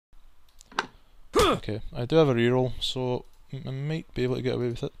Okay, I do have a reroll, so I might be able to get away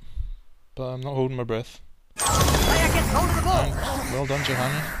with it. But I'm not holding my breath. And well done,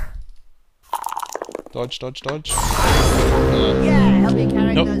 Johanna. Dodge, dodge, dodge. Yeah, he'll be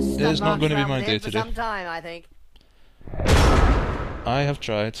carrying nope, those it is not going to be around my with day him for today. some time, I think. I have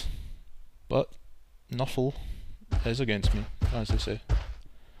tried, but Nuffle is against me, as they say.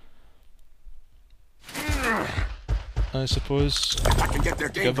 I suppose,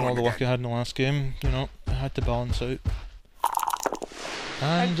 given all the luck I had in the last game, you know, I had to balance out.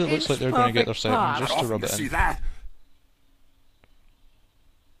 And it looks like they're going to get their second just to rub it in.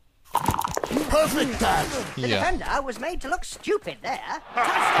 Perfect pass. The defender was made to look stupid there.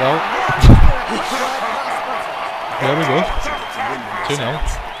 Well, there we go. 2-0.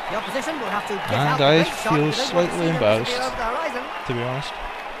 The opposition will have to get And out I the great shot feel if they want to slightly see them embarrassed, disappear over the horizon. to be honest.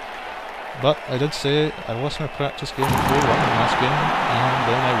 But I did say I lost my practice game 4-1 in last game, and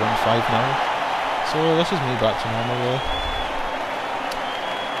then I won 5-0. So this is me back to normal really.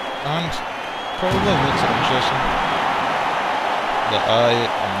 And probably makes it interesting that I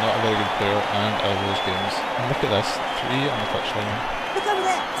am not a very good player and I lose games. And look at this, 3 on the touchline. Look over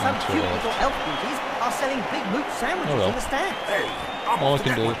there. Some And cute 2 little elf beauties are selling big moot sandwiches Oh well. in the stand. All I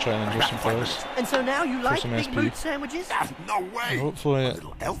can do is try and injure some players. And so now you like some big SP. moot sandwiches? No way. Hopefully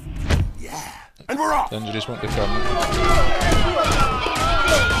Little elf. Yeah. And we're off. the injuries won't be permanent.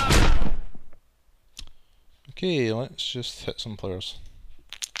 Okay, let's just hit some players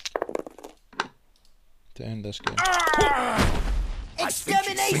to end this game.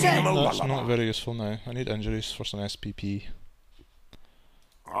 Extermination! That's not very useful now. I need injuries for some SPP.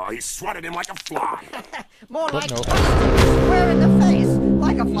 Oh, he swatted him like a fly. More But like no. square in the face,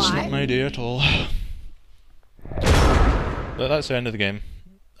 like a It's not fly. my day at all. But that's the end of the game.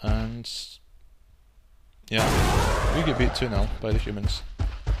 And yeah, we get beat 2-0 by the humans,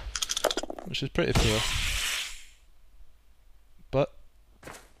 which is pretty fair. But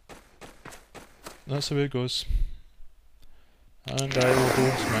that's the way it goes. And I will go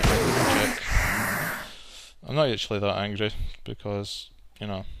to my angry check. I'm not actually that angry because, you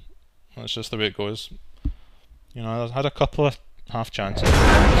know, that's just the way it goes. You know, I've had a couple of half chances.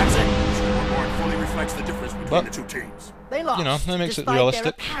 That's it. Scoreboard fully reflects the difference between the two teams. They lost, You know, that makes it despite realistic.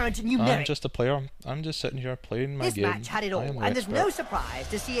 their apparent I'm numeric. just a player. I'm just sitting here playing my This game. match had it all, I am the and there's no expert. surprise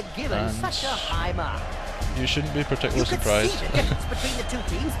to see it given And such a high mark. You shouldn't be particularly You could surprised see the difference between the two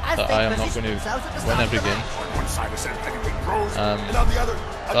teams as that they I am not positioned going themselves at the to win start every of the game. match. On one side we send heavyweight pros, and on the other,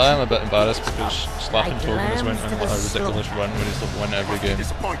 But I am a bit embarrassed because Slapping Tobin has went on a ridiculous run when he's won every game,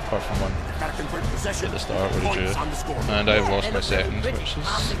 apart from one gotta convert possession at the start where he drew. points on the scoreboard. And I've lost my second, which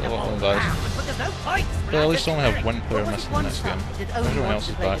is a little embarrassing. But there's no points. But at least I only have one player missing in this game. Everyone else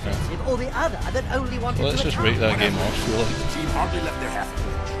is back now. Or the other that only wanted Let's to just attack. rate that game off, really. The team hardly left their half.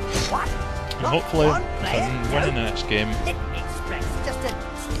 What? And Not hopefully, one if player? I'm winning the next game, Express just a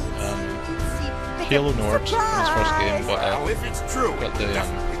Halo Norbs in his first game, but Well, if it's true, got the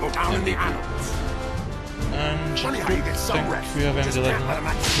definitely go down in the MVP. annals. And Funny I how you get so think rest. we have Just ended can't let a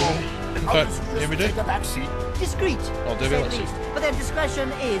match it. go. In And fact, others yeah, we just do. take a back seat. discreet. Oh, do to we? say Let's the see. least. But their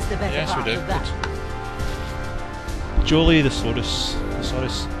discretion is the better Yes, we part do. of that. Jolie the Saurus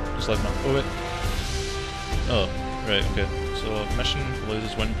is living up. Oh wait. Oh, right, okay. So mission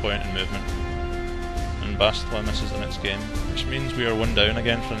loses 1 point in movement. And Bastila misses the next game, which means we are 1 down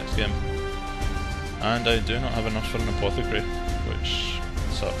again for the next game. And I do not have enough for an apothecary, which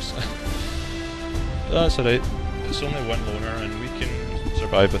sucks. That's alright. It's only 1 loner and we can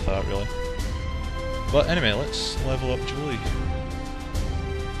survive with that really. But anyway, let's level up Jolie.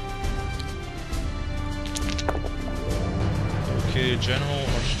 Okay, general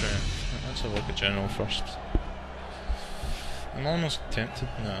or strength? Let's have a look at general first. I'm almost tempted,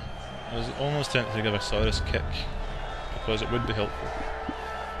 no. I was almost tempted to give a Saurus kick, because it would be helpful.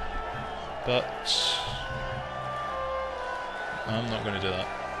 But I'm not going to do that.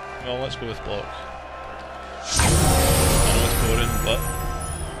 Well, let's go with block. I know it's boring, but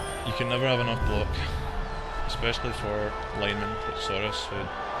you can never have enough block. Especially for linemen like Saurus who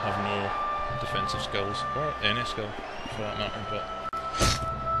have no defensive skills, or any skill for that matter, but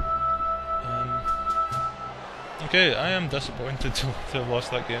okay, I am disappointed to have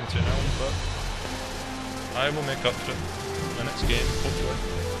lost that game 2-0, but I will make up for it in the next game, hopefully.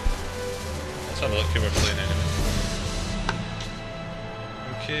 Let's have a look who we're playing anyway.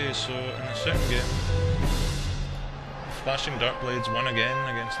 Okay, so in the second game, Flashing Darkblades won again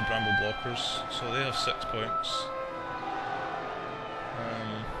against the Bramble Blockers, so they have 6 points.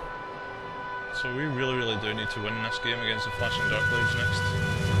 So we really do need to win this game against the Flashing Darkblades next.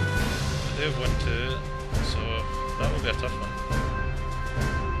 But they have won 2, so that will be a tough one.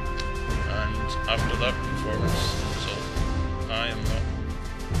 And after that performance result.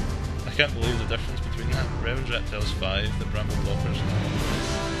 I can't believe the difference between that. Ravens Reptiles 5, the Bramble Blockers 9,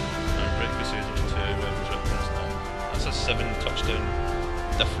 and Brick Crusaders 2, Ravens Reptiles 9. That's a 7 touchdown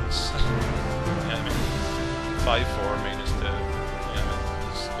difference. Yeah, I mean, 5-4 minus 2. Yeah, I mean,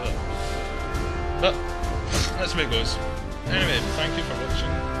 it's, but that's the way it goes. Anyway, thank you for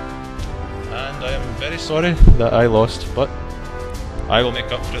watching, and I am very sorry that I lost, but I will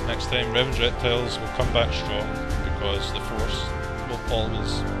make up for it next time. Ravens Reptiles will come back strong because the Force will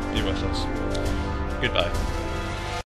always be with us. Goodbye.